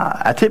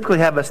I typically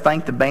have us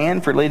thank the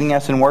band for leading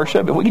us in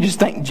worship. If we could just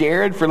thank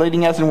Jared for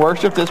leading us in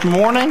worship this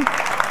morning.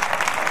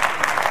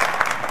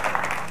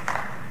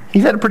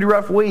 He's had a pretty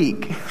rough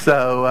week,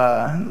 so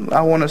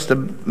I want us to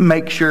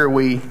make sure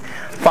we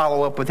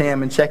follow up with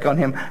him and check on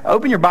him.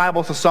 Open your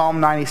Bibles to Psalm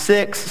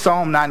 96.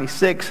 Psalm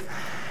 96.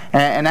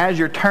 And as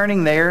you're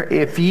turning there,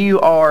 if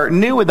you are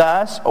new with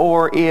us,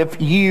 or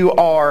if you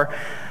are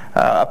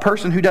a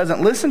person who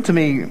doesn't listen to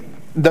me,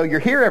 though you're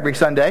here every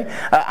Sunday,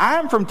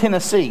 I'm from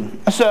Tennessee.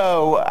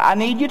 So I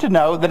need you to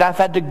know that I've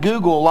had to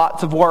Google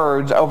lots of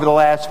words over the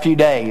last few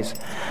days.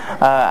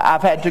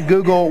 I've had to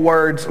Google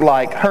words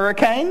like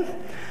hurricane,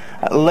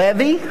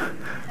 levee,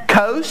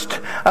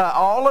 coast,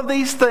 all of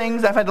these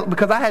things I've had to,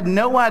 because I had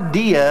no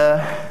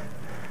idea.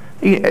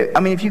 I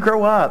mean, if you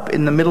grow up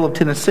in the middle of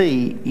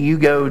Tennessee, you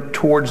go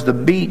towards the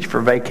beach for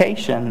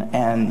vacation,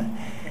 and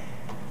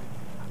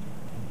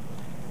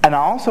I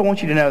also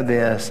want you to know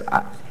this.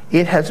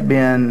 It has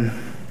been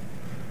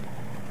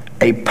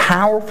a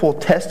powerful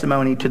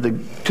testimony to the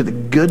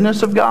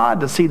goodness of God,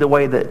 to see the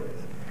way that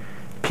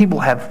people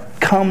have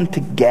come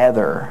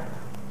together,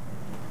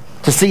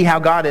 to see how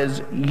God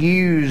has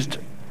used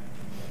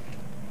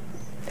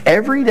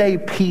everyday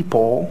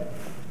people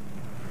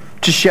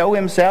to show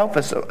himself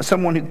as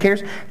someone who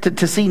cares,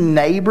 to see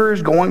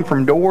neighbors going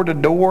from door to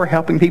door,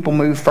 helping people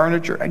move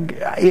furniture.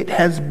 It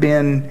has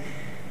been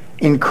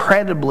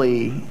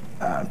incredibly,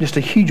 just a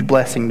huge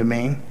blessing to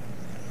me.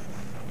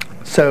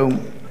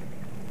 So,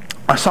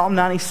 Psalm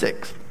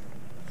 96.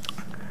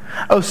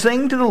 Oh,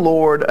 sing to the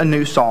Lord a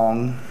new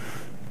song.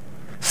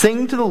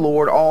 Sing to the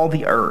Lord all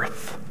the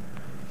earth.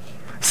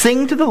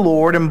 Sing to the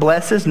Lord and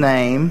bless his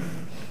name.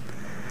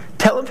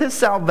 Tell of his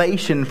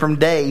salvation from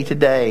day to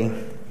day.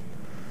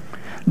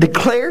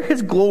 Declare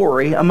his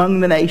glory among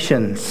the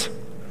nations,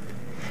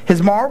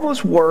 his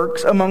marvelous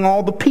works among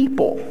all the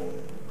people.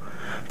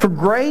 For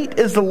great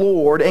is the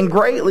Lord, and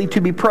greatly to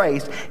be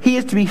praised. He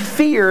is to be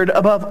feared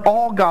above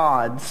all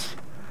gods.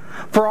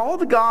 For all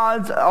the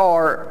gods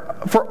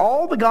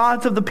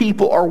of the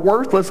people are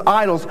worthless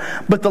idols,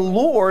 but the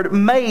Lord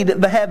made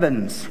the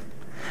heavens.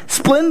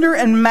 Splendor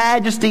and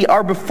majesty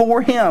are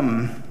before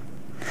him.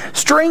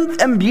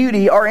 Strength and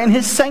beauty are in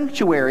his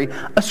sanctuary.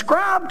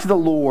 Ascribe to the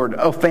Lord,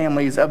 O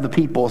families of the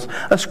peoples.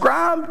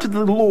 Ascribe to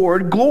the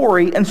Lord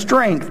glory and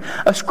strength.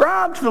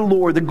 Ascribe to the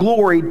Lord the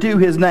glory due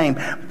his name.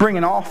 Bring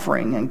an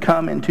offering and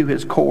come into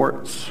his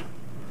courts.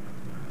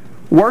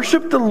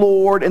 Worship the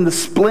Lord in the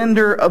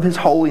splendor of his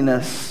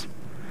holiness.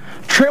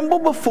 Tremble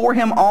before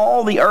him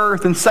all the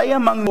earth, and say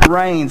among the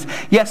reigns,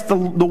 yes, the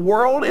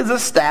world is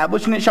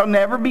established, and it shall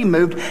never be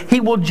moved.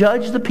 He will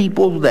judge the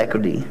peoples with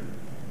equity.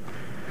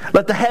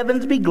 Let the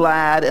heavens be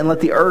glad, and let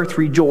the earth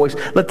rejoice.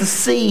 Let the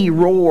sea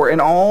roar,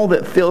 and all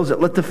that fills it.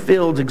 Let the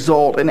fields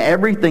exult, and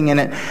everything in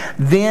it.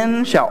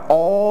 Then shall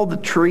all the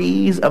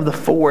trees of the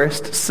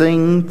forest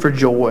sing for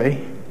joy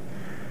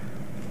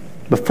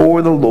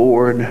before the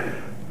Lord,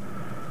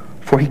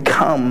 for he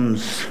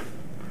comes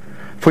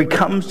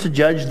to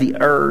judge the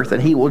earth,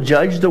 and he will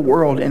judge the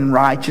world in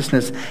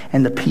righteousness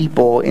and the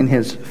people in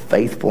his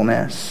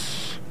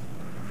faithfulness.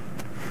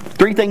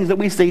 Three things that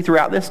we see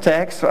throughout this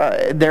text.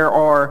 There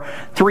are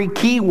three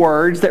key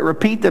words that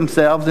repeat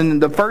themselves. In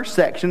the first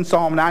section,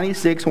 Psalm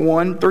 96,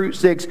 1 through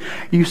 6,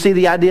 you see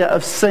the idea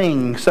of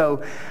sing.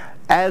 So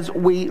as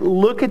we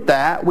look at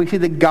that, we see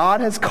that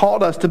God has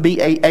called us to be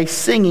a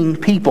singing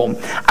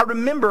people. I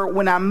remember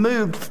when I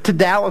moved to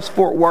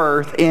Dallas-Fort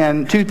Worth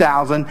in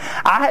 2000,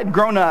 I had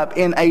grown up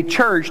in a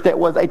church that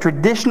was a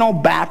traditional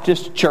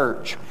Baptist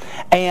church.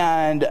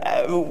 And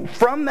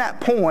from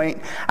that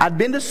point, I'd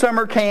been to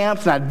summer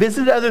camps and I'd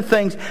visited other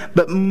things,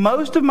 but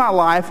most of my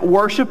life,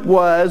 worship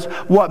was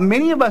what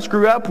many of us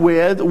grew up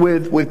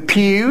with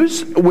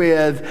pews,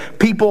 with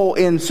people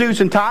in suits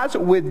and ties,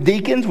 with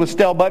deacons, with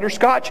stale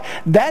butterscotch.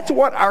 That's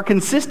what our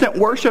consistent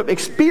worship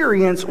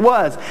experience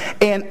was.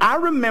 And I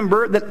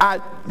remember that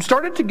I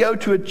started to go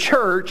to a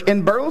church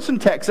in Burleson,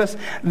 Texas,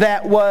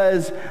 that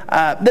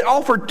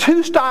offered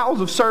two styles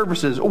of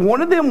services.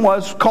 One of them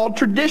was called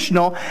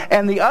traditional,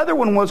 and the other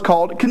one was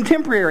called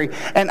contemporary.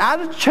 And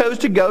I chose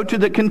to go to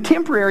the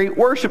contemporary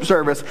worship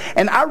service.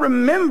 And I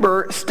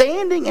remember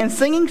standing and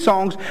singing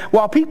songs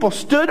while people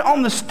stood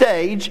on the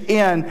stage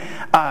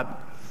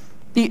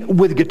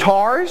with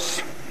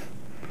guitars.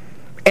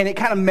 And it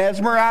kind of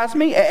mesmerized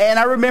me. And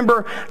I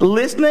remember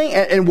listening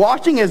and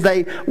watching as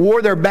they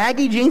wore their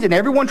baggy jeans, and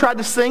everyone tried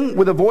to sing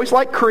with a voice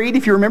like Creed,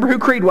 if you remember who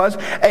Creed was.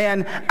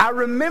 And I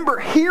remember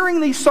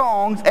hearing these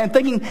songs and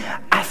thinking,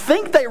 I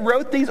think they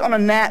wrote these on a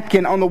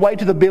napkin on the way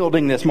to the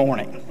building this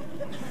morning.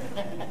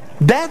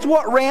 That's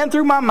what ran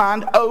through my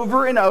mind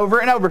over and over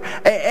and over.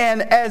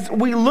 And as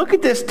we look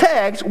at this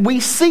text,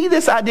 we see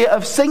this idea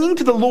of singing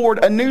to the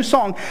Lord a new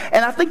song.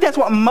 And I think that's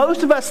what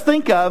most of us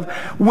think of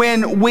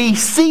when we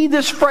see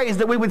this phrase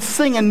that we would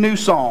sing a new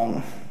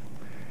song.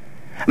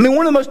 I mean,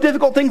 one of the most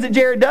difficult things that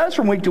Jared does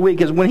from week to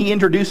week is when he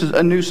introduces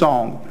a new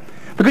song.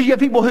 Because you have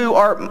people who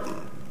are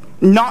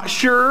not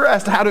sure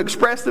as to how to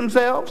express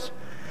themselves.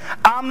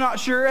 I'm not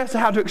sure as to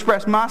how to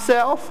express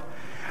myself.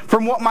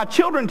 From what my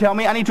children tell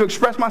me, I need to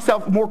express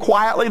myself more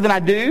quietly than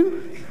I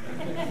do.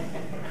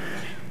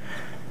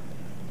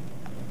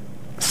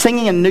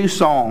 Singing a new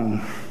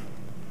song.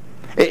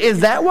 Is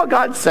that what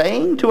God's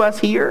saying to us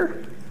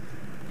here?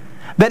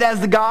 That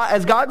as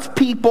God's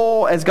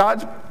people,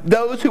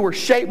 those who were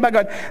shaped by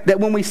God, that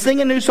when we sing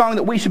a new song,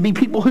 that we should be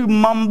people who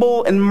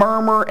mumble and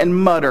murmur and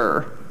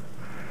mutter.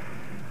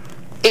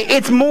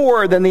 It's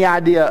more than the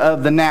idea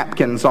of the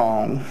napkin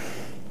song.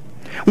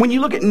 When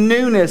you look at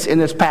newness in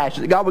this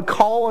passage, God would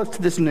call us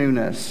to this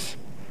newness.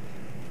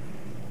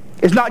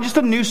 It's not just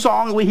a new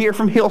song that we hear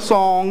from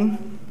Hillsong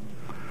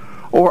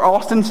or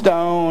Austin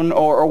Stone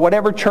or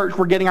whatever church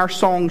we're getting our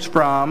songs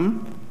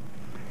from.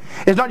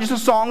 It's not just a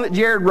song that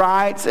Jared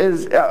writes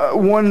as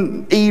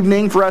one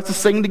evening for us to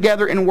sing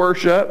together in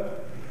worship.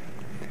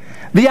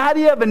 The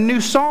idea of a new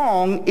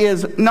song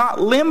is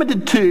not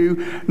limited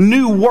to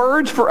new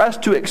words for us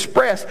to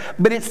express,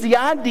 but it's the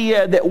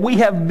idea that we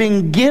have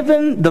been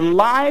given the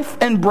life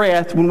and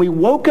breath when we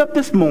woke up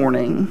this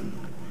morning,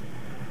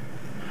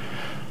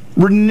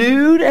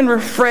 renewed and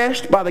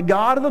refreshed by the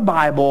God of the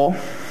Bible,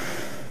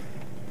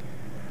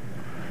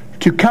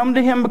 to come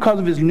to Him because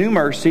of His new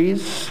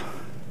mercies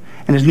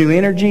and His new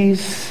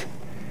energies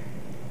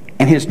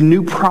and His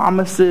new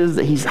promises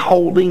that He's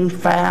holding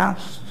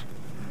fast,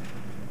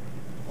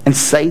 and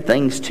say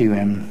things to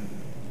Him.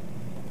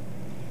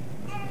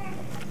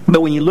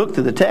 But when you look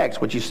through the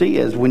text, what you see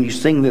is when you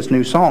sing this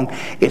new song,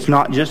 it's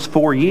not just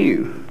for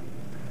you.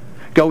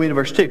 Go into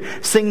verse 2.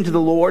 Sing to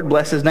the Lord,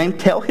 bless His name,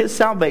 tell His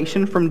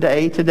salvation from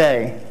day to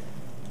day.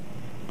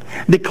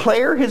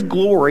 Declare His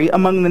glory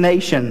among the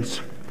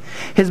nations,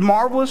 His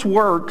marvelous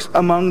works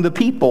among the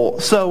people.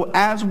 So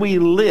as we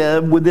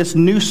live with this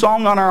new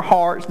song on our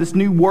hearts, this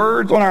new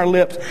words on our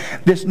lips,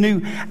 this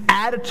new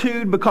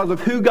attitude because of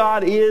who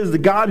God is, the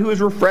God who has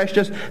refreshed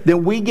us,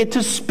 then we get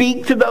to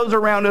speak to those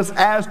around us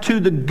as to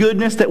the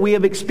goodness that we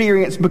have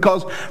experienced.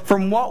 Because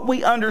from what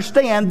we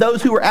understand,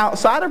 those who are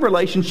outside of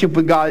relationship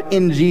with God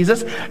in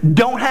Jesus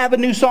don't have a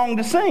new song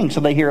to sing, so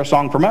they hear a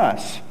song from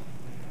us.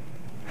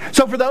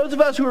 So for those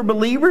of us who are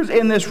believers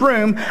in this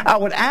room, I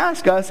would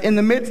ask us, in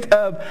the midst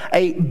of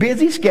a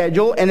busy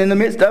schedule and in the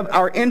midst of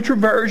our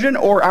introversion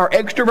or our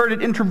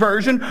extroverted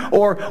introversion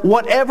or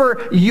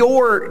whatever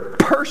your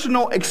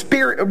personal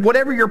experience,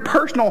 whatever your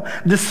personal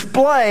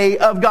display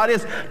of God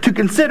is, to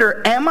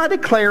consider, am I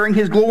declaring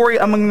His glory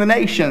among the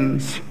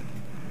nations?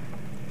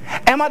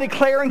 Am I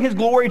declaring His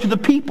glory to the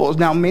peoples?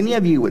 Now, many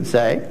of you would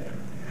say,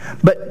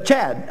 but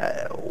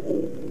Chad,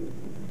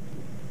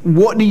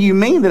 what do you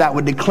mean that I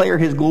would declare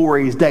His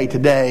glories day to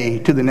day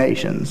to the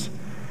nations?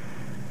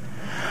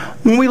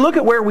 When we look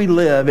at where we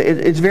live,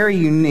 it's very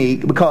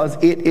unique because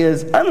it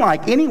is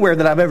unlike anywhere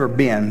that I've ever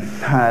been.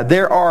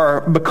 There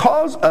are,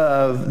 because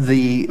of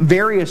the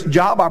various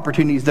job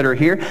opportunities that are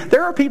here,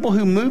 there are people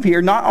who move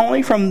here not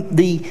only from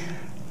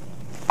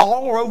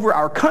all over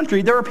our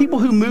country, there are people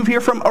who move here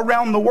from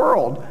around the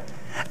world.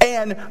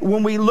 And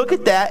when we look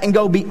at that and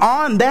go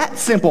beyond that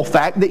simple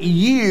fact that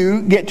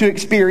you get to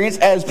experience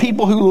as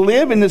people who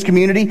live in this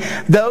community,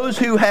 those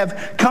who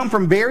have come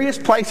from various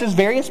places,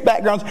 various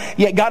backgrounds,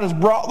 yet God has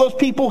brought those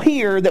people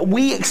here, that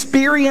we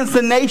experience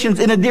the nations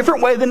in a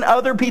different way than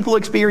other people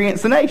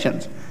experience the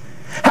nations.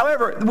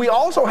 However, we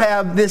also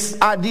have this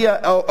idea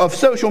of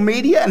social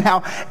media and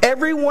how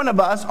every one of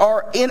us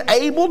are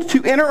enabled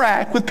to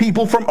interact with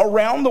people from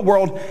around the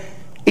world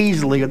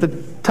easily at the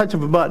touch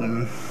of a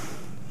button.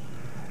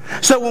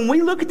 So when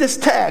we look at this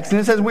text,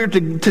 and it says we're to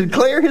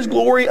declare His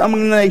glory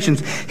among the nations,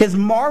 His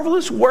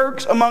marvelous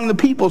works among the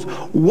peoples,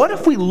 what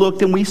if we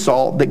looked and we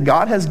saw that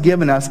God has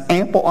given us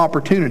ample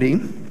opportunity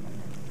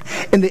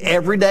in the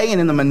everyday and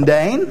in the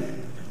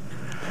mundane,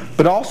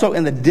 but also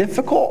in the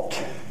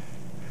difficult,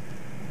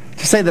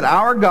 to say that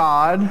our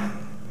God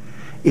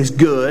is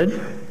good,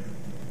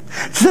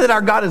 to say that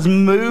our God has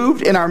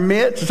moved in our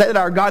midst, to say that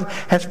our God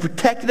has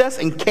protected us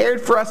and cared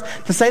for us,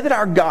 to say that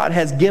our God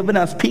has given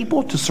us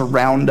people to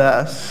surround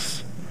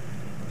us.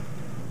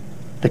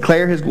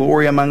 Declare His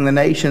glory among the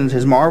nations,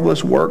 His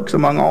marvelous works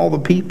among all the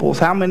peoples.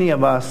 How many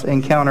of us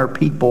encounter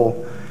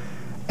people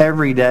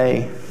every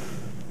day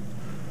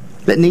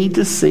that need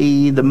to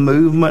see the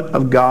movement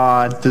of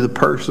God through the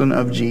person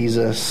of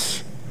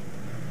Jesus?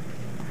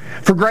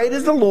 For great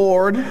is the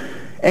Lord,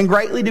 and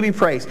greatly to be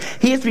praised.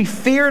 He is to be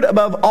feared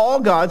above all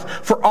gods,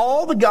 for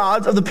all the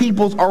gods of the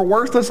peoples are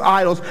worthless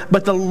idols,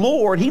 but the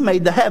Lord, He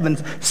made the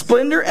heavens.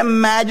 Splendor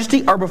and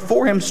majesty are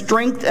before Him,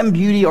 strength and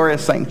beauty are His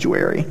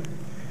sanctuary.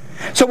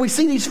 So we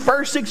see these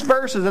first 6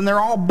 verses, and they're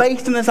all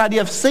based on this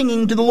idea of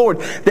singing to the Lord.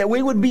 That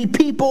we would be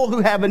people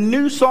who have a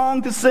new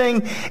song to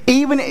sing,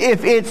 even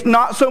if it's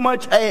not so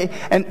much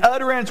an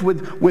utterance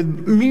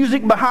with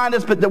music behind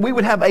us, but that we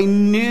would have a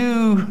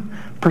new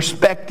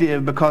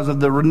perspective because of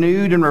the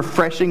renewed and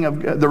refreshing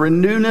of the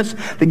renewedness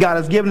that God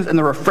has given us and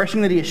the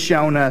refreshing that He has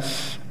shown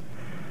us.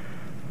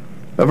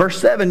 But verse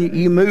 7,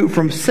 you move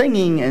from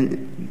singing,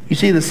 and you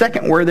see the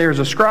second word there is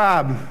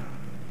ascribe.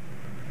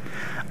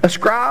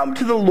 Ascribe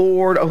to the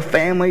Lord, O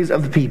families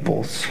of the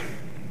peoples.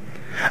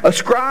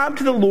 Ascribe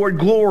to the Lord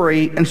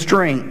glory and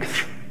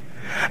strength.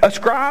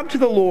 Ascribe to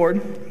the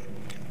Lord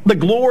the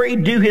glory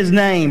due his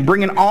name.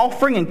 Bring an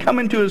offering and come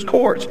into his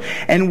courts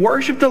and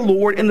worship the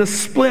Lord in the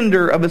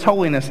splendor of his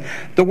holiness.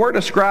 The word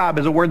ascribe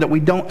is a word that we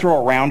don't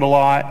throw around a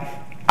lot.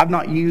 I've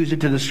not used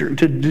it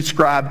to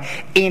describe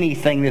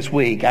anything this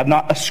week. I've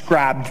not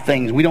ascribed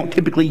things. We don't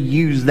typically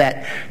use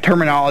that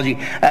terminology.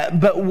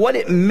 But what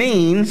it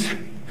means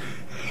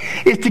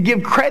is to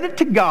give credit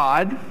to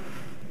God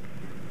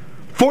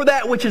for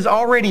that which is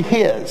already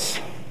his.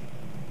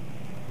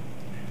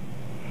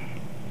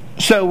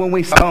 So when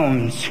we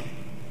own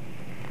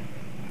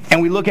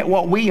and we look at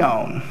what we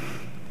own,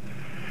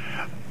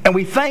 and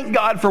we thank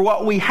God for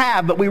what we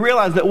have, but we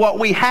realize that what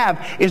we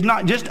have is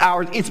not just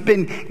ours, it's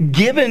been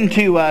given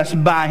to us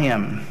by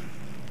him.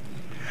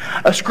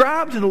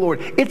 Ascribe to the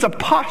Lord. It's a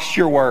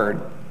posture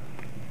word.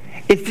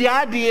 It's the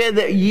idea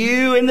that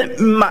you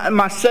and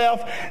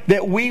myself,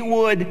 that we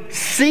would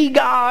see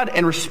God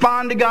and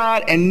respond to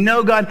God and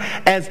know God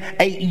as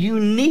a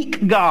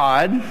unique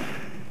God,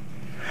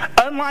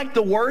 unlike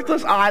the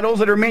worthless idols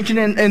that are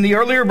mentioned in the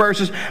earlier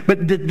verses,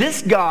 but that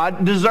this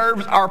God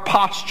deserves our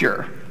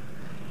posture.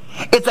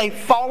 It's a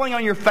falling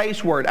on your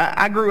face word.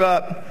 I grew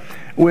up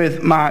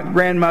with my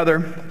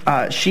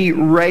grandmother. She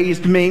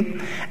raised me,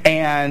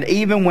 and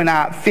even when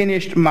I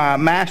finished my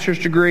master's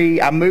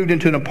degree, I moved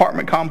into an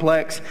apartment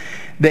complex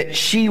that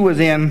she was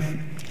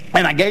in,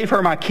 and I gave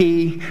her my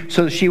key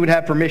so that she would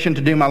have permission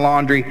to do my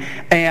laundry.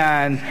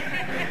 And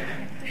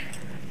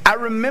I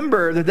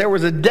remember that there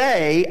was a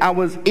day I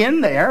was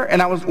in there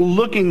and I was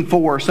looking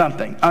for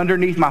something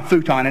underneath my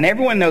futon. And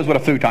everyone knows what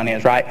a futon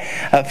is, right?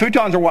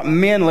 Futons are what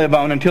men live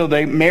on until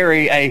they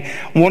marry a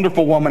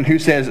wonderful woman who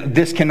says,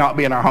 this cannot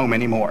be in our home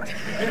anymore.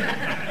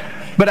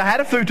 But I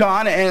had a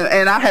futon,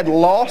 and I had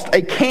lost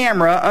a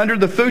camera under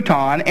the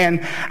futon,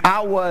 and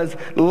I was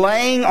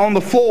laying on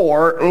the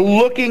floor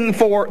looking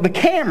for the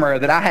camera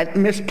that I had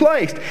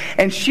misplaced.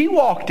 And she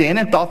walked in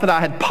and thought that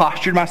I had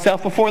postured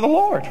myself before the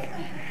Lord.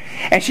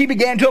 And she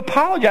began to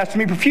apologize to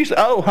me profusely.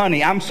 Oh,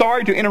 honey, I'm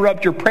sorry to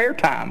interrupt your prayer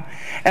time.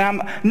 And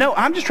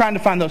I'm just trying to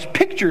find those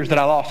pictures that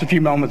I lost a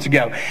few moments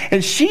ago.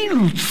 And she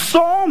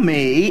saw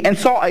me and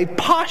saw a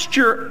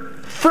posture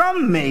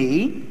from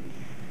me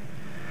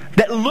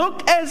that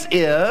looked as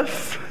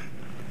if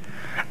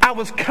I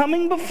was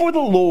coming before the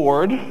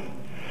Lord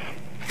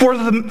for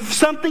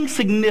something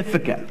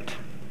significant.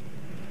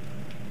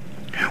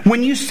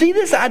 When you see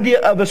this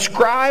idea of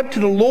ascribe to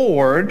the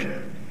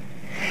Lord,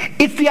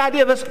 it's the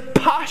idea of us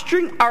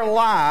posturing our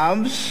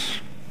lives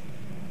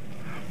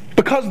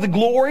because of the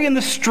glory and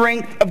the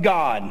strength of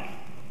God.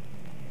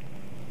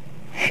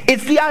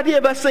 It's the idea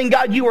of us saying,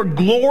 God, you are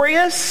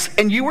glorious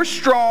and you are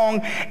strong,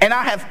 and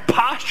I have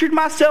postured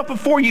myself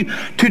before you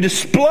to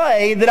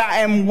display that I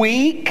am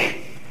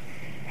weak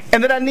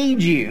and that I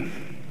need you.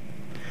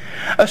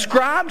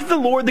 Ascribe to the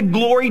Lord the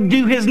glory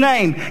due his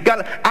name.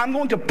 God, I'm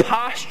going to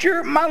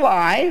posture my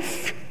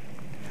life.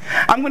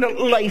 I'm going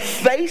to lay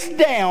face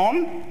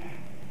down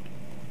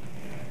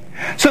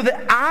so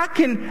that I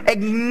can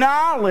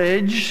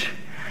acknowledge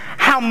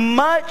how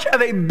much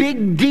of a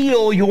big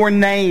deal your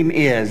name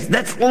is.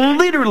 That's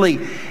literally,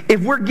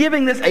 if we're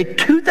giving this a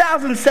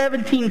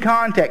 2017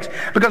 context,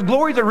 because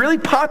glory is a really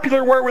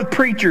popular word with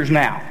preachers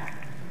now.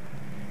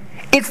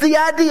 It's the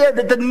idea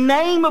that the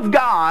name of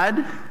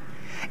God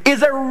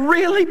is a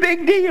really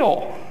big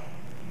deal.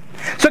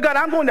 So God,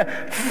 I'm going to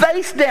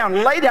face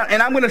down, lay down,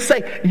 and I'm going to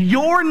say,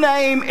 your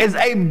name is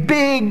a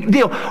big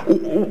deal.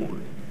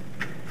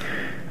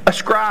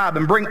 Ascribe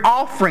and bring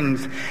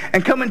offerings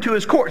and come into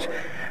his courts.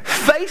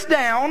 Face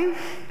down,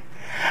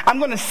 I'm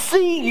going to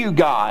see you,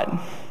 God,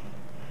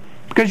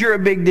 because you're a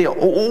big deal.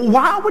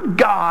 Why would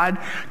God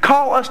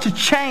call us to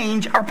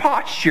change our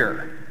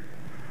posture?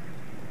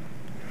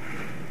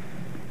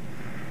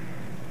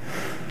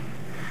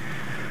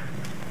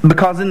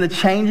 Because in the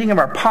changing of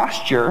our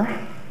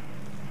posture,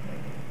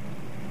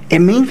 it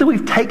means that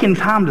we've taken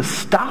time to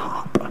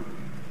stop.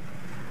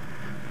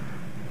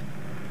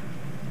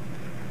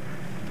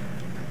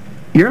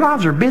 Your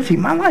lives are busy.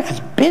 My life is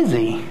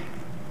busy.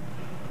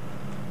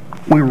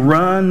 We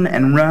run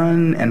and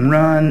run and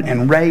run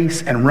and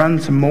race and run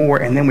some more,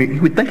 and then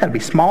we think I'd be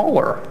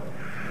smaller.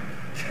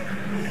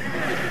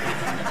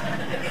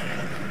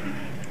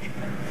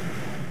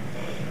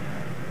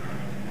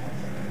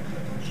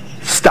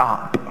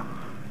 Stop.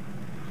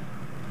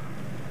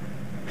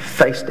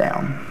 Face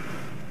down.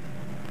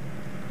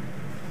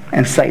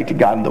 And say to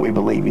God that we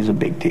believe he's a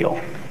big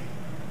deal.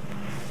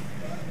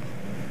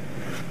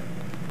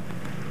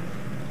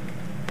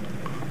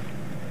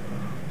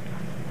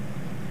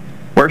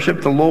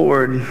 Worship the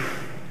Lord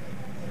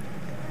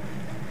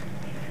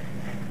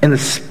in the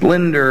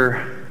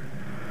splendor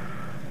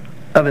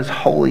of his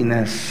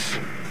holiness,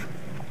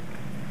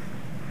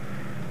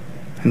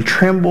 and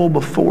tremble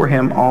before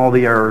him all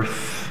the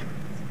earth.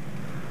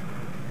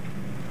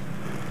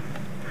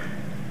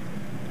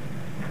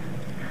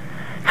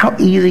 How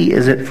easy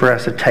is it for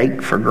us to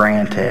take for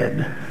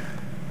granted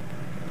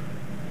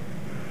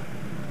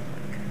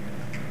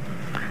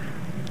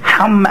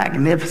how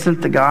magnificent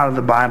the God of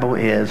the Bible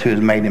is, who has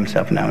made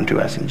himself known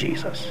to us in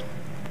Jesus.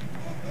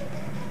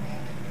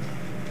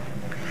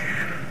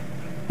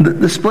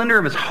 The splendor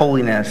of His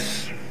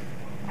holiness.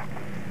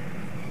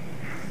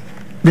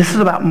 This is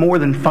about more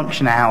than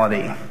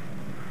functionality.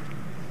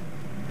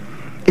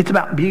 It's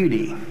about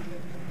beauty.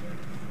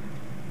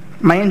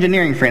 My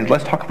engineering friends,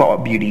 let's talk about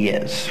what beauty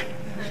is.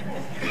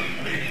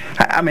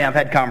 I mean, I've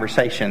had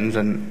conversations,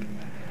 and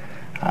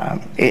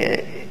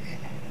when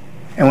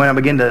I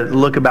begin to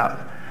look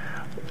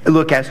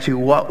as to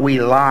what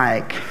we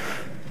like,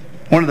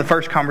 one of the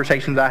first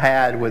conversations I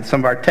had with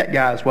some of our tech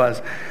guys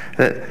was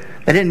that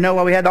they didn't know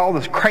why we had all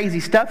this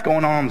crazy stuff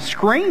going on the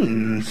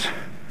screens.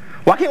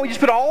 Why can't we just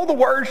put all the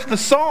words to the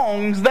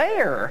songs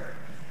there?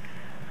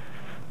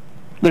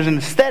 There's an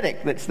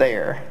aesthetic that's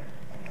there.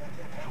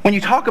 When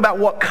you talk about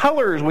what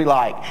colors we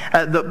like,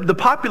 the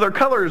popular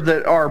colors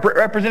that are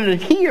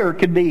represented here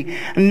could be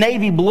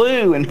navy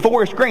blue and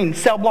forest green,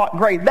 cell block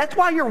gray. That's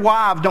why your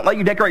wives don't let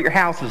you decorate your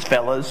houses,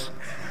 fellas.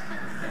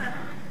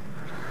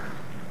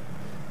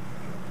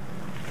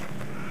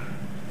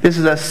 This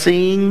is us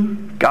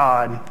seeing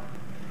God,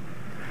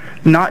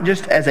 not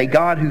just as a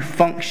God who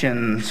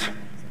functions,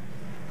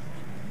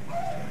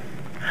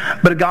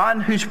 but a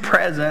God whose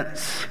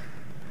presence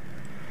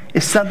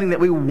is something that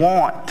we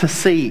want to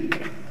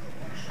seek,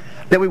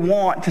 that we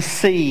want to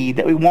see,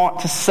 that we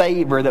want to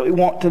savor, that we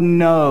want to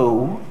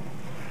know.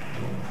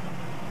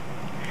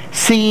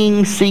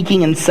 Seeing,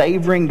 seeking, and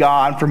savoring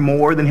God for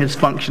more than His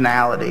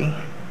functionality.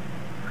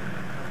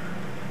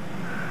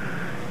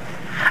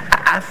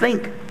 I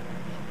think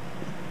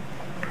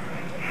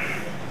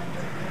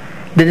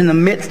that in the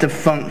midst of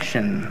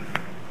function,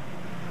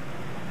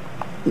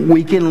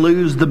 we can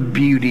lose the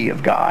beauty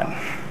of God.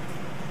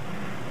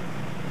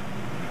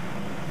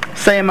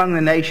 Say among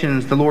the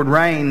nations, the Lord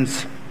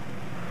reigns.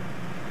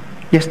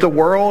 Yes, the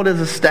world is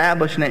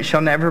established and it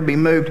shall never be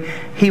moved.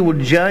 He will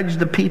judge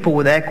the people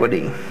with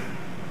equity.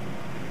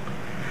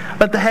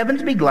 Let the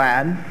heavens be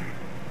glad,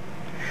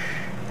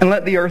 and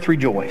let the earth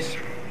rejoice.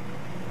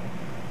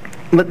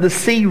 Let the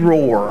sea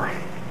roar,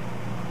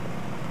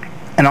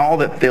 and all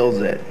that fills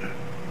it.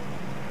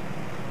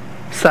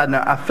 Side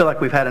note, I feel like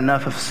we've had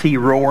enough of sea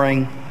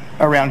roaring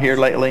around here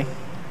lately.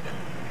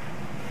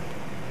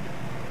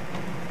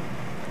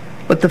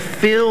 Let the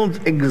fields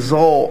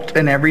exult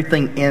and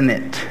everything in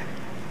it.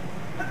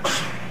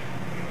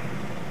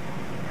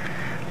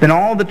 Then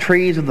all the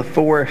trees of the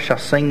forest shall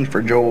sing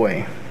for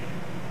joy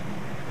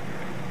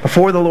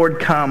before the Lord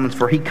comes,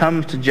 for He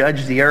comes to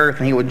judge the earth,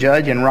 and He will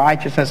judge in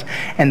righteousness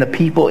and the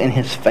people in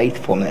His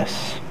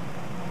faithfulness.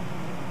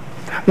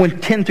 When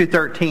 10 through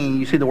 13,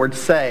 you see the word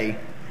say.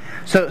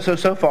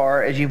 So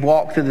far, as you've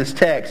walked through this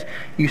text,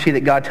 you see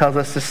that God tells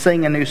us to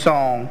sing a new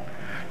song,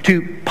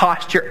 to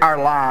posture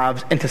our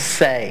lives, and to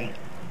say.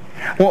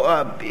 Well,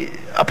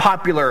 a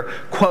popular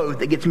quote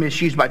that gets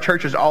misused by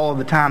churches all of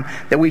the time,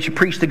 that we should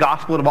preach the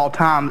gospel at all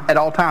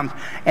times,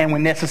 and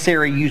when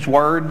necessary, use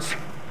words.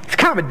 It's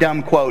kind of a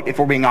dumb quote, if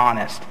we're being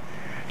honest.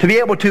 To be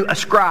able to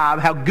ascribe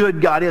how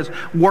good God is,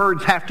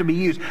 words have to be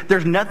used.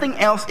 There's nothing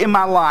else in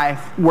my life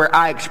where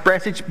I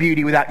express its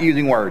beauty without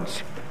using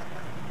words.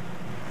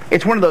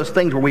 It's one of those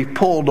things where we've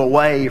pulled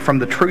away from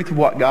the truth of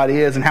what God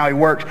is and how He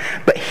works.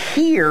 But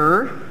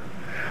here,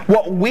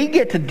 what we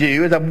get to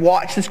do is I've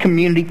watched this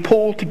community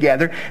pull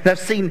together, and I've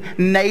seen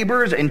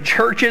neighbors and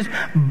churches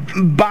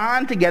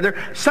bind together,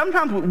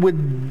 sometimes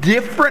with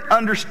different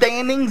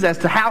understandings as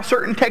to how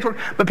certain texts work,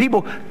 but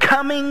people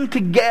coming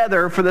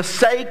together for the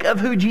sake of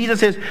who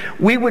Jesus is.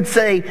 We would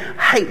say,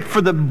 hey,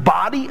 for the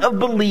body of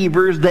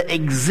believers that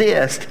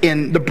exist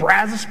in the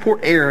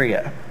Brazosport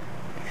area,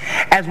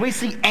 as we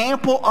see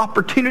ample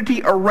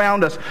opportunity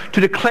around us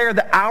to declare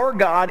that our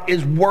God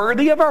is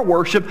worthy of our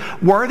worship,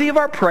 worthy of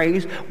our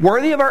praise,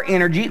 worthy of our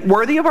energy,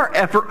 worthy of our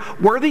effort,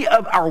 worthy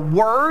of our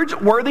words,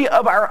 worthy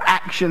of our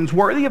actions,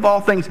 worthy of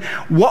all things,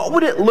 what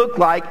would it look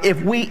like if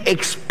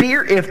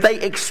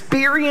they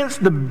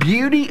experienced the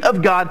beauty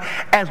of God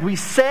as we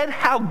said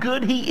how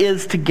good He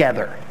is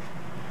together?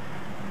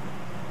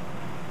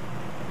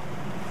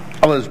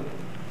 I was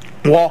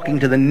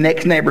walking to the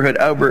next neighborhood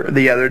over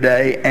the other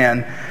day,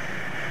 and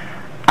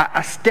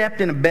I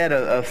stepped in a bed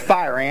of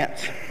fire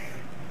ants,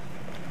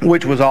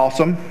 which was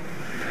awesome.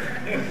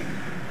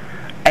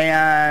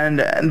 And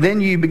then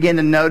you begin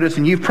to notice,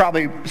 and you've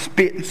probably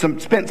spent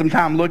some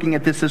time looking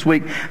at this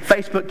week,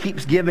 Facebook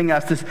keeps giving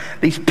us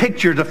these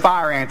pictures of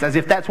fire ants as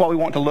if that's what we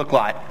want to look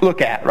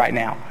at right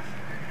now.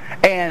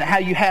 And how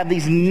you have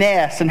these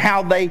nests and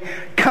how they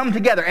come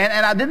together.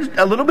 And I did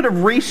a little bit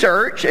of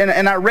research,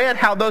 and I read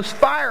how those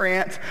fire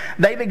ants,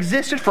 they've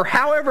existed for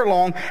however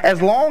long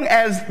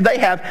as they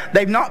have.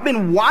 They've not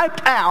been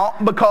wiped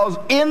out because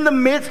in the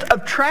midst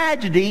of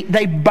tragedy,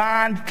 they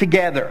bind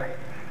together.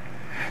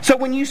 So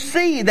when you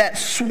see that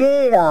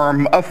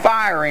swarm of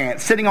fire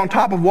ants sitting on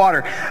top of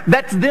water,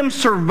 that's them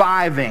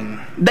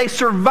surviving. They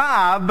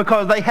survive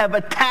because they have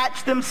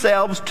attached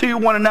themselves to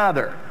one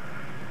another.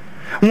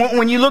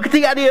 When you look at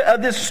the idea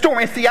of this storm,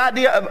 it's the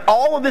idea of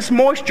all of this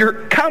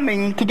moisture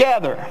coming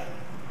together.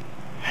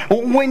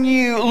 When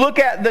you look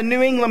at the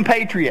New England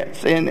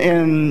Patriots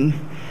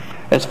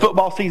as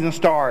football season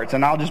starts,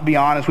 and I'll just be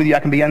honest with you, I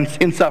can be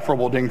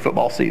insufferable during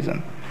football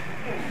season.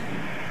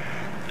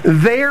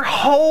 Their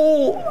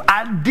whole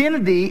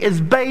identity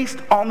is based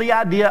on the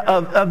idea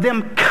of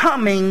them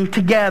coming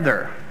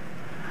together.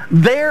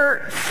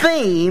 Their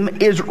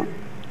theme is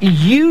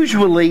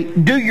usually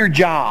do your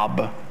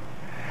job.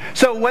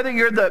 So whether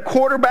you're the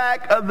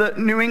quarterback of the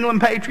New England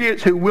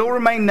Patriots, who will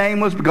remain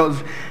nameless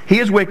because he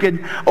is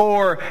wicked,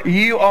 or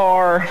you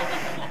are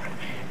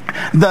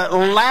the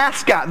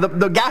last guy,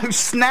 the guy who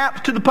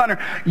snaps to the punter,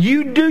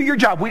 you do your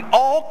job. We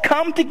all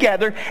come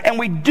together and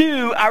we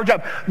do our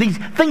job. These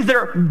things that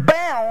are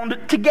bound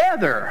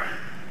together.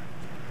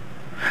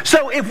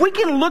 So if we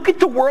can look at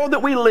the world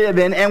that we live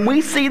in and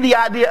we see the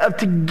idea of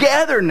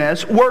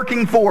togetherness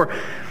working for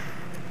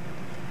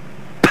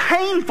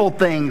painful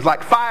things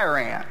like fire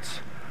ants,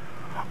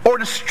 or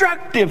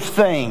destructive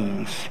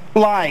things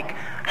like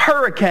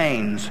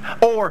hurricanes,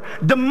 or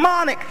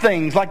demonic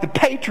things like the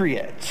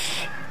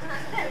Patriots,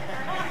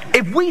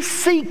 if we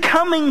see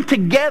coming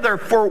together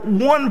for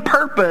one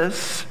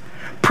purpose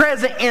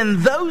present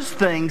in those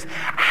things,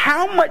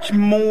 how much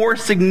more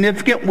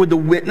significant would the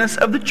witness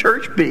of the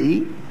church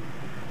be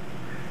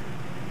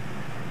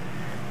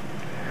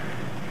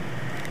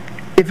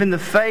if in the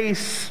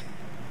face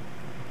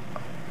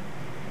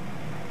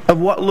of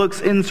what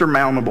looks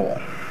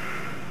insurmountable,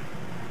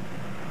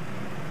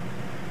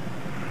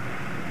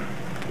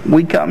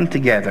 we come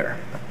together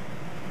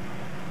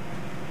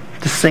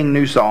to sing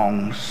new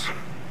songs,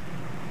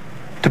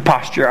 to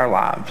posture our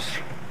lives,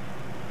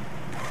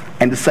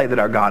 and to say that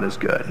our God is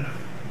good.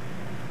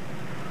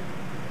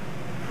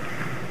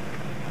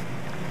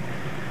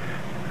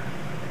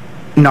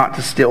 Not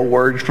to steal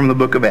words from the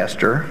book of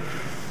Esther,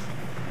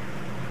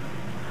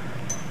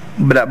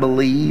 but I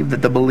believe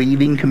that the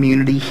believing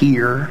community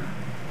here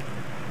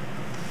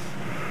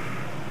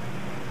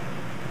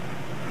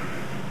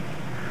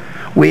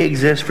we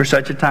exist for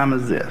such a time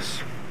as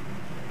this.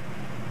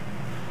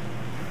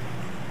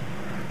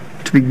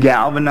 To be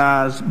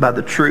galvanized by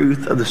the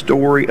truth of the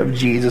story of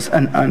Jesus,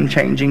 an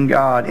unchanging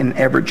God in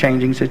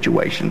ever-changing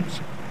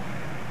situations.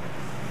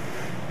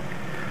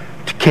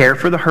 To care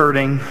for the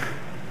hurting.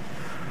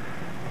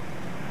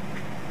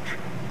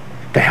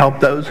 To help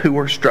those who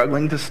are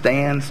struggling to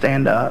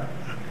stand up.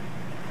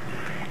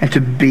 And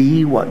to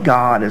be what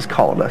God has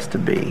called us to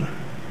be.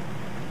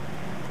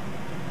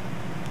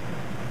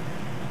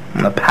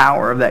 And the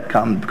power of that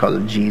comes because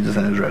of Jesus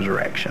and His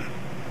resurrection.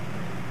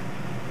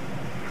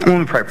 I'm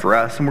going to pray for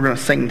us, and we're going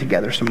to sing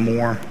together some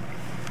more.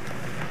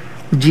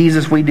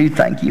 Jesus, we do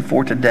thank you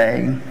for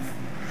today.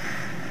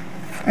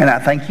 And I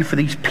thank you for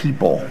these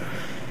people.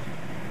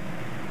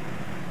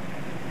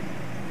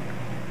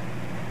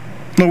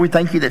 Lord, we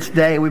thank you that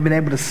today we've been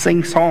able to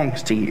sing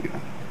songs to you.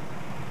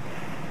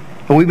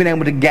 And we've been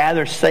able to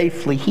gather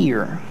safely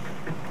here.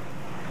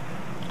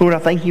 Lord, I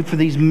thank you for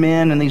these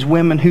men and these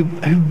women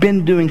who've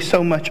been doing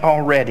so much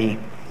already.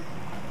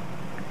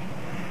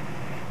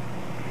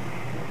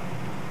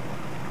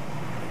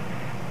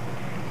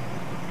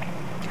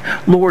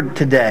 Lord,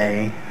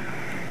 today,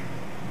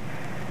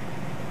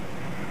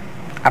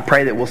 I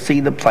pray that we'll see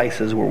the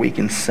places where we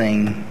can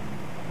sing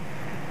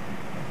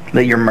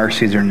that your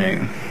mercies are new.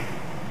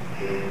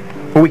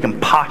 Where we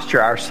can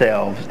posture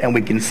ourselves and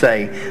we can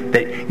say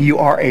that you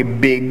are a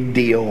big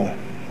deal,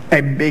 a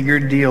bigger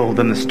deal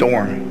than the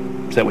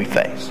storms that we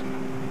face.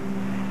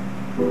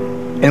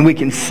 And we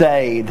can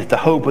say that the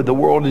hope of the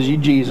world is you,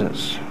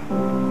 Jesus.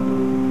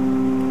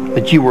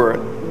 That you were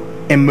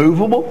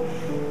immovable.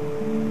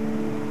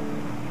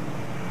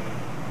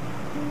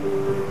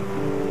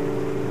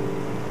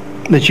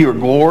 That you are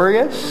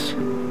glorious.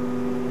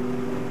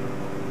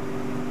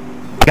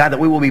 God, that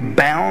we will be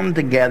bound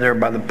together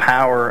by the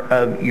power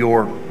of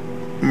your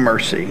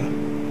mercy.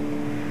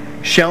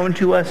 Shown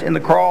to us in the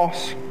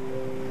cross.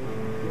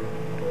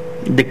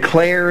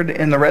 Declared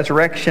in the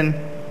resurrection.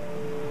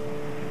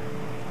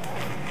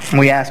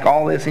 We ask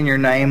all this in your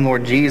name,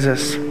 Lord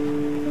Jesus.